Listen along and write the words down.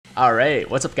Alright,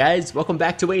 what's up guys? Welcome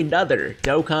back to another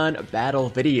Dokkan battle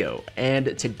video.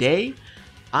 And today,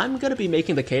 I'm gonna be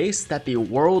making the case that the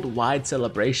worldwide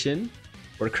celebration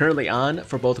we're currently on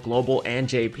for both Global and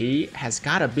JP has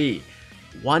gotta be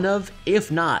one of, if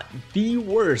not the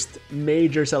worst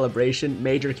major celebration,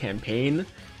 major campaign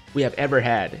we have ever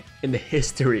had in the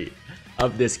history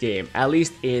of this game, at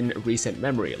least in recent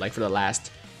memory, like for the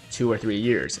last 2 or 3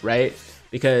 years, right?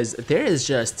 Because there is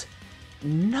just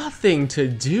nothing to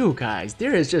do, guys.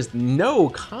 There is just no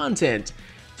content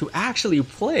to actually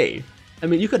play. I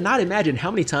mean, you could not imagine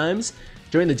how many times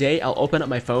during the day I'll open up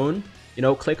my phone,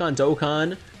 click on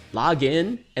Dokkan, log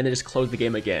in, and then just close the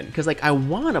game again. Because like I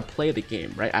want to play the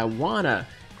game, right? I want to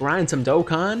grind some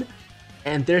Dokkan,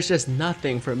 and there's just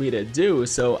nothing for me to do.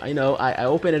 So I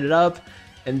open it up,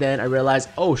 and then I realize,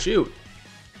 oh shoot,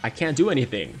 I can't do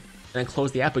anything. And then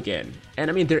close the app again. And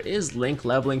I mean, there is link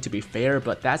leveling to be fair,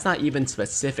 but that's not even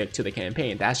specific to the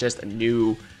campaign. That's just a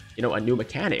new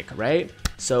mechanic, right?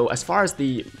 So as far as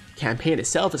the campaign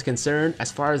itself is concerned, as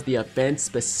far as the event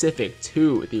specific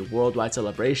to the worldwide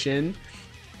celebration,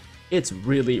 it's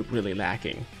really, really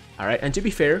lacking. All right, and to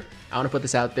be fair, I want to put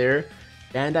this out there,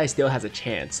 Bandai still has a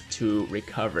chance to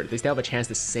recover. They still have a chance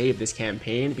to save this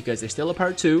campaign because there's still a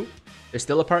part 2, there's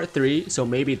still a part 3, so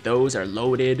maybe those are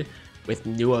loaded with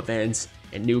new events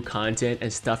and new content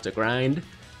and stuff to grind,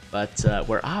 but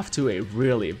we're off to a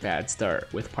really bad start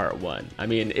with part 1. I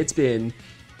mean, it's been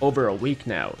over a week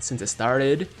now since it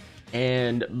started,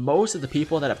 and most of the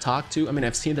people that I've talked to, I mean,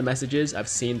 I've seen the messages, I've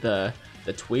seen the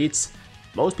tweets,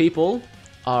 most people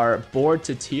are bored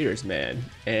to tears, man.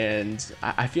 And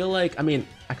I feel like, I mean,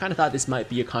 I kind of thought this might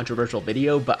be a controversial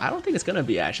video, but I don't think it's gonna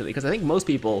be actually, because I think most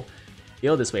people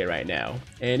feel this way right now.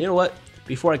 And you know what?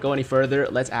 Before I go any further,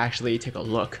 let's actually take a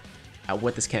look at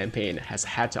what this campaign has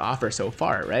had to offer so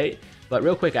far, right? But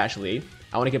real quick, actually,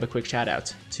 I want to give a quick shout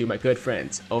out to my good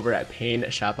friends over at Pain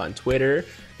Shop on Twitter.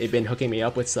 They've been hooking me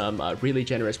up with some really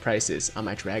generous prices on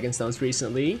my Dragonstones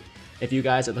recently. If you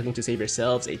guys are looking to save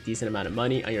yourselves a decent amount of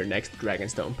money on your next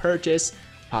Dragonstone purchase,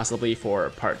 possibly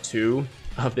for part 2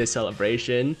 of this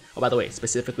celebration, oh by the way,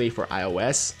 specifically for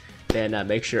iOS, then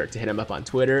make sure to hit them up on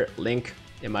Twitter, link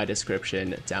in my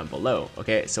description down below.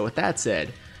 Okay, so with that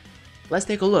said, let's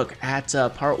take a look at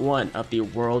part 1 of the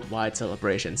worldwide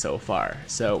celebration so far.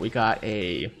 So we got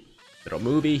a little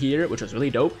movie here, which was really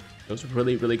dope. It was a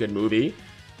really, really good movie,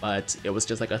 but it was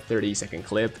just like a 30-second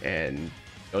clip and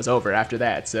it was over after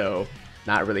that, so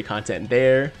not really content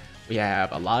there. We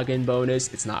have a login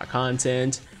bonus, it's not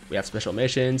content. We have special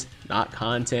missions, not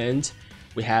content.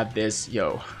 We have this,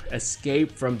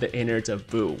 Escape from the Innards of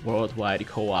Boo worldwide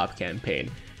co-op campaign.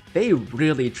 They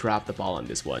really dropped the ball on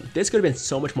this one. This could have been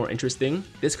so much more interesting.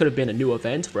 This could have been a new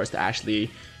event for us to actually,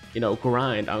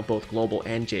 grind on both Global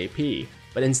and JP.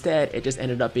 But instead, it just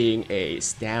ended up being a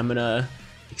stamina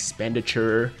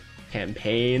expenditure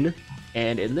campaign.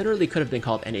 And it literally could have been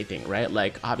called anything, right?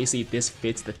 Like, obviously this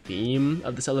fits the theme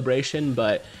of the celebration,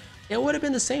 but it would have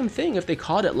been the same thing if they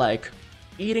called it like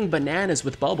eating bananas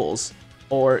with bubbles,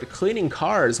 or cleaning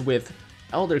cars with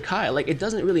Elder Kai. Like, it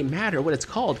doesn't really matter what it's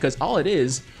called, because all it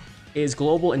is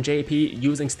Global and JP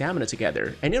using stamina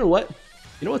together. And you know what?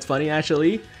 You know what's funny,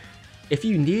 actually? If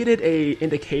you needed a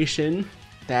indication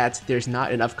that there's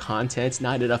not enough content,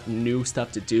 not enough new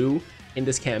stuff to do in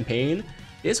this campaign,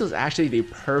 this was actually the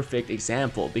perfect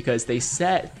example, because they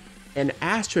set an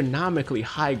astronomically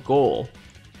high goal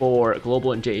for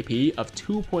Global and JP of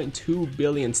 2.2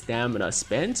 billion stamina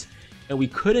spent, and we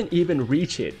couldn't even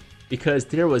reach it because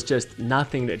there was just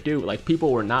nothing to do. Like,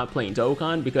 people were not playing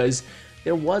Dokkan because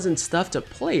there wasn't stuff to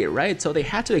play, right? So they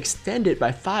had to extend it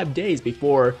by 5 days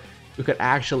before we could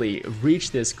actually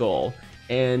reach this goal.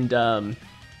 And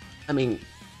I mean,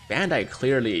 Bandai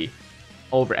clearly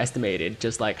overestimated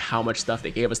just like how much stuff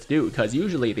they gave us to do, because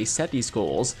usually they set these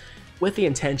goals with the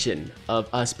intention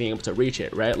of us being able to reach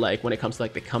it, right? Like when it comes to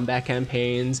like the comeback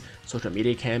campaigns, social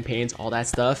media campaigns, all that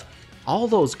stuff, all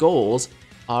those goals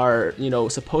are,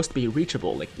 supposed to be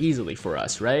reachable like easily for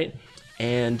us, right?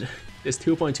 And this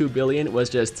 2.2 billion was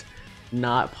just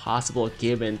not possible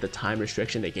given the time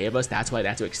restriction they gave us. That's why they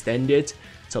had to extend it.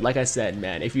 So like I said,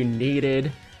 man, if you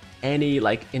needed any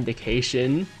like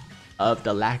indication of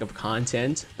the lack of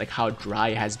content, like how dry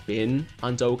it has been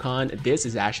on Dokkan, this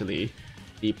is actually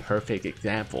the perfect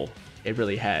example. It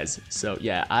really has. So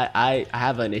yeah, I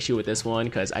have an issue with this one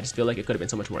because I just feel like it could have been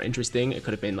so much more interesting. It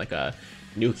could have been like a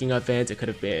nuking event. It could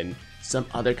have been some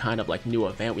other kind of like new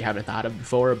event we haven't thought of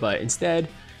before, but instead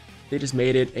they just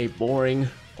made it a boring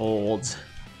old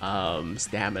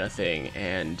stamina thing,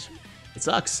 and it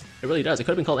sucks. It really does. It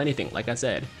could have been called anything, like I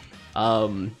said.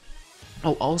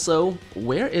 Oh, also,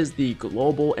 where is the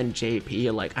global and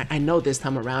JP? Like, I know this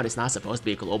time around it's not supposed to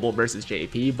be global versus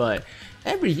JP, but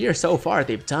every year so far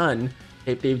they've done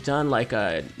like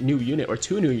a new unit or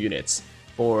 2 new units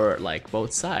for like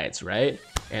both sides, right?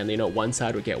 And you know, one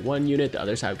side would get 1 unit, the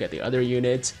other side would get the other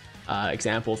unit.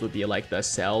 Examples would be like the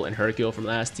Cell and Hercule from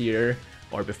last year,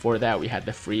 or before that we had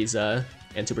the Frieza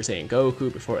and Super Saiyan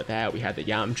Goku. Before that we had the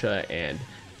Yamcha and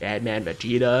Badman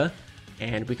Vegeta.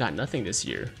 And we got nothing this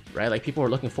year, right? Like, people were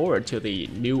looking forward to the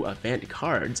new event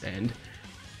cards, and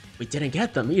we didn't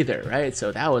get them either, right?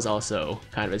 So that was also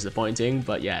kind of disappointing.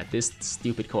 But yeah, this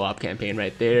stupid co-op campaign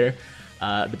right there.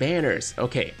 The banners,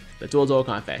 okay, the Dual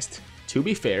Dokkan Fest. To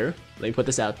be fair, let me put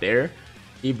this out there,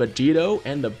 the Vegito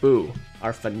and the Boo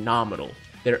are phenomenal.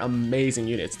 They're amazing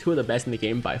units, 2 of the best in the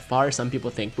game by far. Some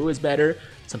people think Boo is better,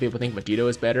 some people think Vegito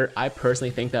is better. I personally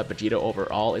think that Vegito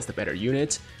overall is the better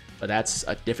unit, but that's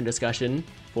a different discussion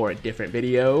for a different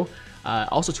video.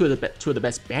 Also, two of the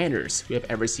best banners we have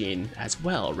ever seen as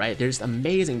well, right? There's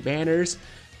amazing banners,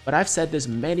 but I've said this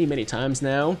many times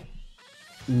now.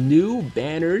 New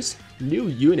banners, new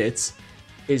units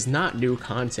is not new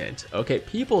content, okay?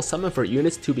 People summon for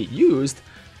units to be used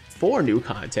for new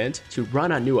content, to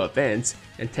run on new events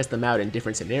and test them out in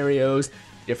different scenarios,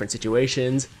 different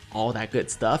situations, all that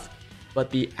good stuff. But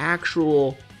the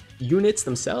actual units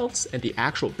themselves and the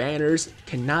actual banners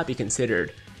cannot be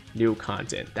considered new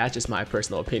content. That's just my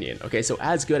personal opinion. Okay, so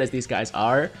as good as these guys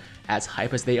are, as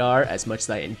hype as they are, as much as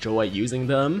I enjoy using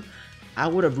them, I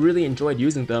would have really enjoyed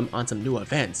using them on some new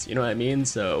events, you know what I mean?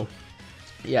 So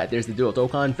yeah, there's the Dual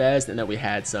Dokkan Fest, and then we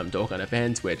had some Dokkan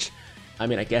events, which, I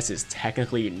mean, I guess is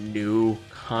technically new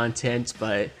content,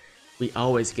 but we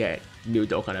always get new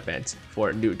Dokkan events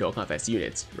for new Dokkan Fest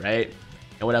units, right?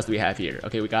 And what else do we have here?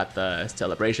 Okay, we got the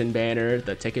Celebration banner,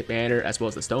 the Ticket banner, as well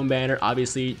as the Stone banner.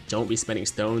 Obviously, don't be spending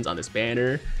stones on this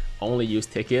banner. Only use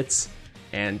tickets.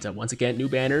 And once again, new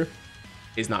banner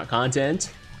is not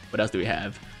content. What else do we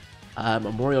have?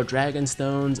 Memorial Dragon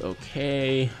Stones,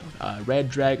 okay. Red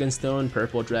Dragon Stone,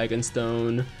 Purple Dragon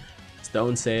Stone,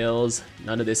 Stone Sales.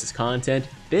 None of this is content.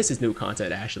 This is new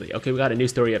content, actually. Okay, we got a new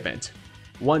story event.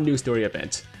 1 new story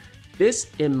event. This,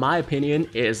 in my opinion,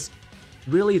 is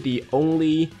really the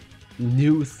only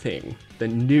new thing, the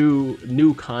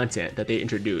new content that they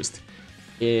introduced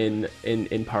in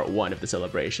part 1 of the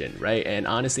celebration, right? And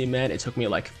honestly, man, it took me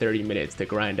like 30 minutes to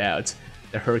grind out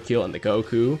the Hercule and the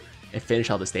Goku and finish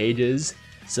all the stages.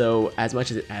 So as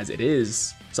much as it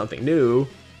is something new,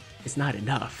 it's not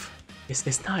enough.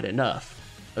 It's not enough.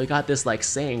 We got this like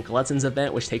Saiyan Gluttons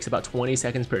event, which takes about 20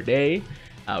 seconds per day.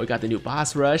 We got the new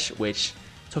boss rush, which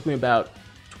took me about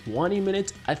 20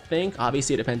 minutes, I think.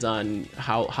 Obviously, it depends on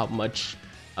how much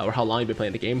or how long you've been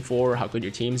playing the game for, how good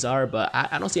your teams are, but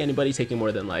I don't see anybody taking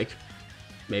more than like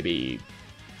maybe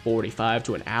 45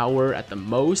 to an hour at the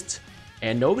most,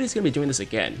 and nobody's gonna be doing this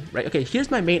again, right? Okay,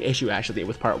 here's my main issue actually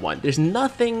with part 1. There's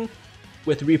nothing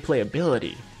with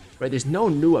replayability, right? There's no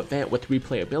new event with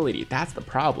replayability. That's the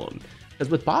problem. Because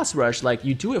with Boss Rush, like,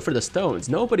 you do it for the stones.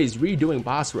 Nobody's redoing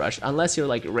Boss Rush unless you're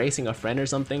like racing a friend or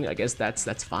something. I guess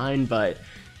that's fine, but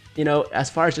you know, as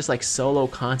far as just like solo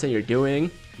content you're doing,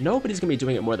 nobody's gonna be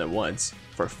doing it more than once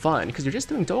for fun, because you're just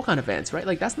doing Dokkan events, right?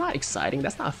 Like, that's not exciting,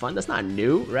 that's not fun, that's not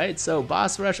new, right? So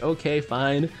Boss Rush, okay,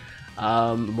 fine.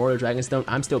 Memorial Dragonstone,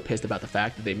 I'm still pissed about the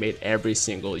fact that they made every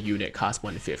single unit cost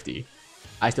 150.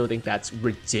 I still think that's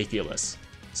ridiculous.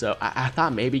 So I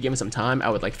thought maybe given some time I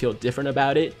would like feel different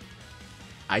about it.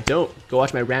 I don't. Go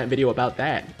watch my rant video about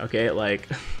that, okay? Like,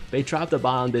 they dropped the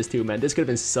ball on this too, man. This could have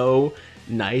been so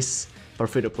nice for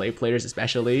free-to-play players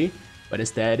especially, but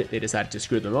instead they decided to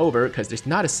screw them over because there's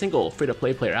not a single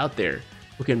free-to-play player out there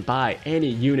who can buy any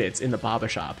units in the Baba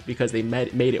shop because they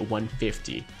made it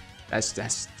 150.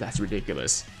 That's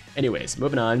ridiculous. Anyways,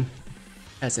 moving on.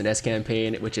 SNS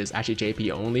campaign, which is actually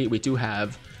JP only. We do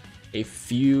have a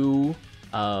few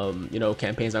you know,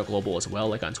 campaigns on global as well,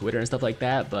 like on Twitter and stuff like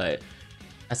that, but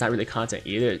that's not really content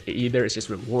either. It's just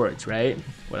rewards, right?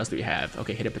 What else do we have?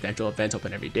 Okay, hidden potential events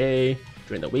open every day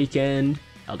during the weekend.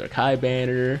 Elder Kai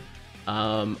banner.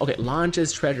 Okay,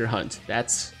 launches treasure hunt.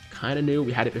 That's kind of new.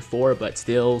 We had it before, but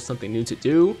still something new to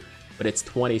do. But it's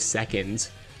 20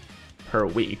 seconds per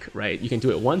week, right? You can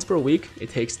do it once per week. It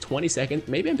takes 20 seconds.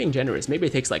 Maybe I'm being generous. Maybe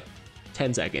it takes like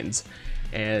 10 seconds.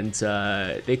 And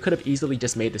they could have easily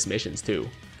just made this missions too,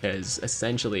 because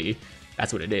essentially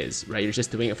that's what it is, right? You're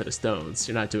just doing it for the stones.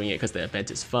 You're not doing it because the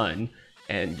event is fun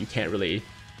and you can't really,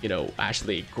 you know,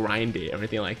 actually grind it or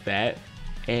anything like that.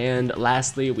 And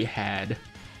lastly, we had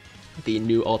the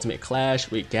new Ultimate Clash.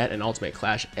 We get an Ultimate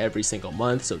Clash every single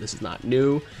month, so this is not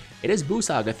new. It is Buu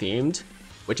Saga themed,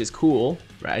 which is cool,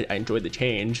 right? I enjoyed the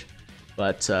change.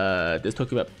 but this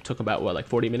took about what, like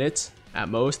 40 minutes at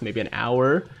most, maybe an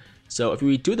hour. So if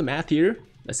we do the math here,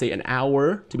 let's say an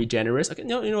hour to be generous. Okay,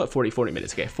 no, you know what, 40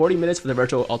 minutes. Okay, 40 minutes for the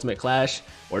virtual ultimate clash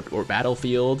or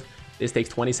battlefield. This takes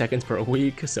 20 seconds per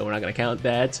week, so we're not gonna count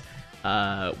that.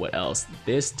 What else?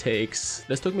 This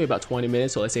took me about 20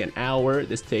 minutes, so let's say an hour.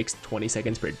 This takes 20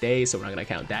 seconds per day, so we're not gonna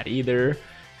count that either.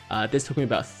 This took me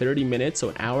about 30 minutes, so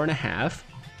an hour and a half.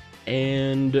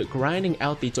 And grinding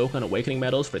out the Dokkan Awakening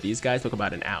medals for these guys took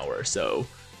about an hour, so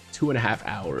 2.5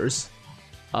 hours.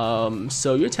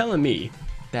 So you're telling me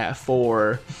that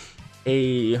for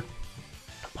a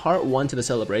part 1 to the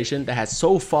celebration that has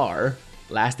so far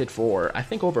lasted for, I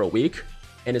think, over a week,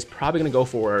 and is probably gonna go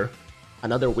for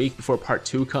another week before part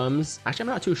 2 comes. Actually, I'm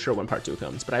not too sure when part 2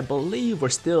 comes, but I believe we're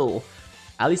still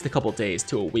at least a couple days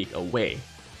to a week away.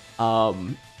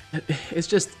 It's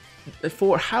just,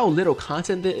 for how little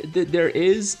content there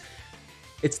is,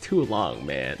 it's too long,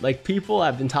 man. Like, people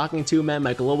I've been talking to, man,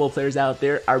 my global players out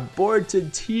there are bored to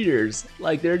tears.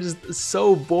 Like, they're just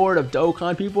so bored of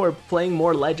Dokkan. People are playing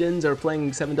more Legends or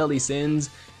playing 7 Deadly Sins,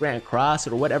 Grand Cross,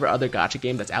 or whatever other gacha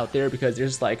game that's out there, because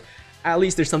there's like, at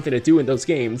least there's something to do in those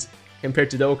games compared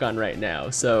to Dokkan right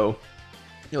now. So,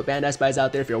 you know, Bandai Spies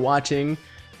out there, if you're watching,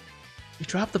 you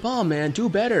dropped the ball, man. Do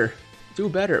better. Do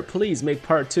better. Please make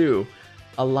part 2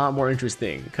 a lot more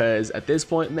interesting, because at this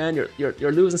point, man,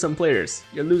 you're losing some players.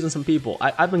 You're losing some people.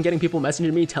 I've been getting people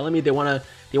messaging me telling me they want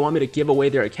me to give away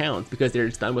their accounts because they're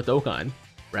just done with Dokkan,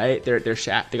 right?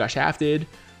 They got shafted,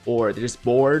 or they're just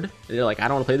bored. They're like, I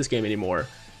don't want to play this game anymore.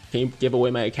 Can you give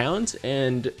away my account?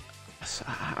 And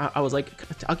I was like,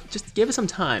 just give it some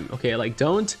time, okay? Like,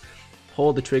 don't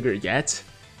pull the trigger yet,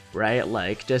 right?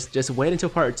 Like, just wait until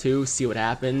part 2, see what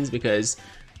happens, because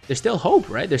there's still hope,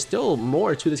 right? There's still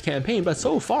more to this campaign, but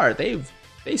so far they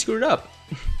screwed up.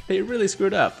 They really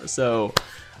screwed up. So,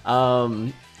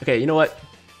 okay, you know what?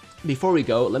 Before we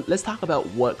go, let's talk about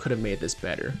what could have made this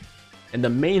better. And the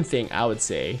main thing I would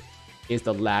say is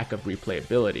the lack of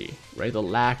replayability, right? The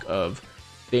lack of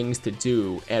things to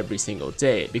do every single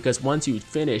day. Because once you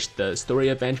finish the story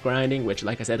event grinding, which,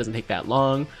 like I said, doesn't take that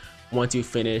long, once you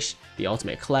finish the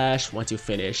ultimate clash, once you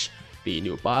finish the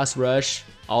new boss rush,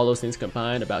 all those things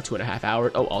combined, about 2.5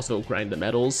 hours. Oh, also grind the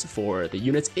medals for the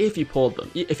units if you pulled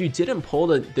them. If you didn't pull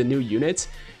the new units,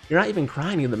 you're not even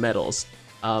grinding the medals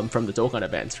from the Dokkan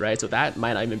events, right? So that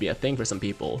might not even be a thing for some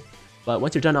people. But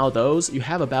once you're done all those, you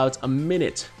have about a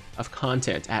minute of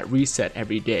content at reset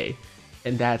every day,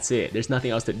 and that's it. There's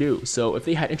nothing else to do. So if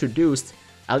they had introduced,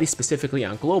 at least specifically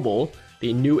on global,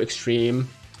 the new Extreme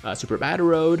Super Battle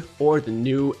Road or the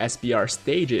new SBR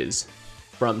stages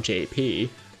from JP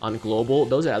on global,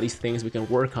 those are at least things we can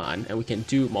work on and we can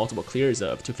do multiple clears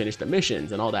of to finish the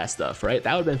missions and all that stuff, right?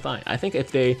 That would have been fine. I think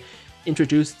if they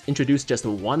introduced just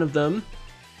one of them,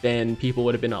 then people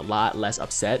would have been a lot less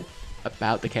upset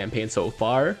about the campaign so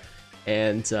far,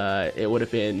 and it would have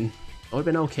been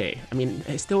okay. I mean,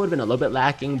 it still would have been a little bit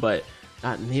lacking, but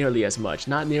not nearly as much,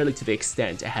 not nearly to the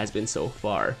extent it has been so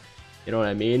far. You know what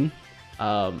I mean?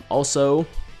 Also,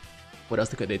 what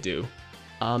else could they do?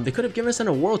 They could have given us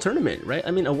a world tournament, right?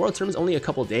 I mean, a world tournament is only a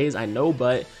couple days, I know,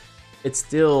 but it's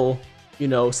still, you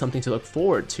know, something to look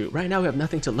forward to. Right now, we have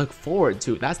nothing to look forward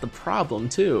to. That's the problem,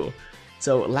 too.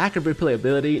 So, lack of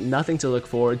replayability, nothing to look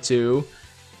forward to,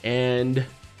 and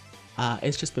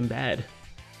it's just been bad.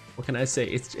 What can I say?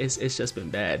 It's just been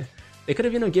bad. They could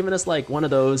have, you know, given us like one of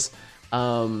those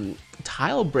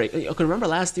tile break. Okay, remember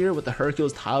last year with the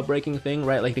Hercules tile breaking thing,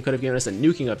 right? Like, they could have given us a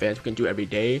nuking event we can do every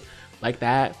day, like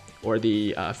that. Or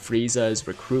the Frieza's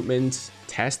recruitment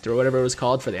test or whatever it was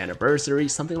called for the anniversary,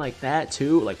 something like that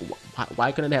too. Like,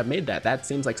 why couldn't they have made that? That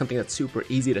seems like something that's super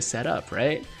easy to set up,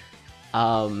 right?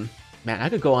 Man, I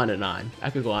could go on and on. I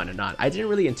could go on and on. I didn't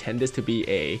really intend this to be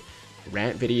a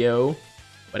rant video,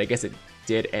 but I guess it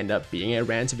did end up being a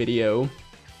rant video.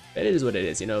 It is what it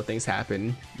is, you know, things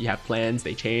happen. You have plans,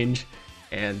 they change,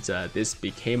 and this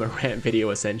became a rant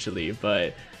video essentially,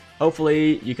 but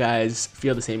hopefully you guys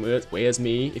feel the same way as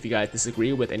me. If you guys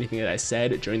disagree with anything that I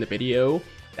said during the video,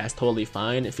 that's totally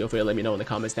fine. Feel free to let me know in the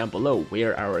comments down below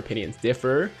where our opinions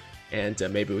differ, and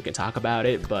maybe we can talk about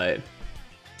it, but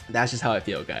that's just how I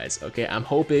feel, guys. Okay, I'm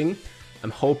hoping,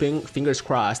 fingers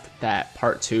crossed, that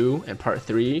part 2 and part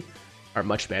 3 are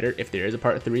much better, if there is a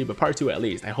part 3, but part 2 at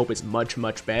least, I hope it's much,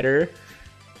 much better.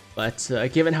 But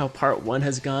given how part 1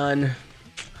 has gone,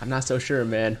 I'm not so sure,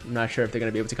 man. I'm not sure if they're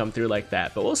going to be able to come through like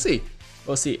that, but we'll see.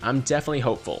 We'll see. I'm definitely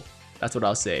hopeful. That's what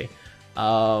I'll say.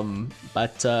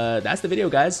 But that's the video,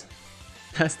 guys.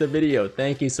 That's the video.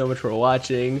 Thank you so much for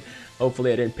watching.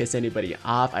 Hopefully I didn't piss anybody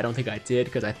off. I don't think I did,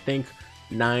 because I think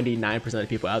 99% of the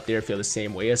people out there feel the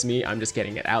same way as me. I'm just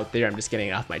getting it out there. I'm just getting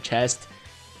it off my chest.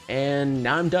 And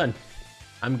now I'm done.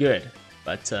 I'm good.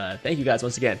 But thank you guys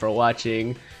once again for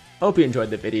watching. Hope you enjoyed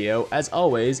the video. As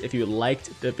always, if you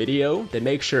liked the video, then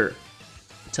make sure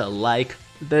to like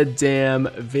the damn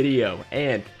video.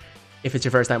 And if it's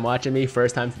your first time watching me,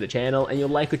 first time to the channel, and you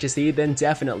like what you see, then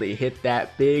definitely hit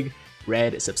that big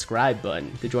red subscribe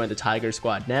button to join the Tiger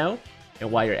Squad now.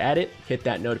 And while you're at it, hit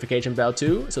that notification bell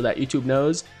too, so that YouTube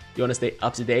knows you want to stay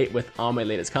up to date with all my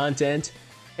latest content.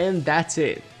 And that's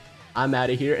it. I'm out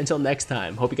of here. Until next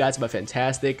time, hope you guys have a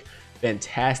fantastic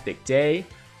day.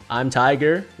 I'm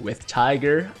Tiger with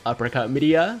Tiger Uppercut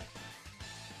Media,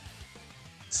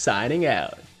 signing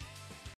out.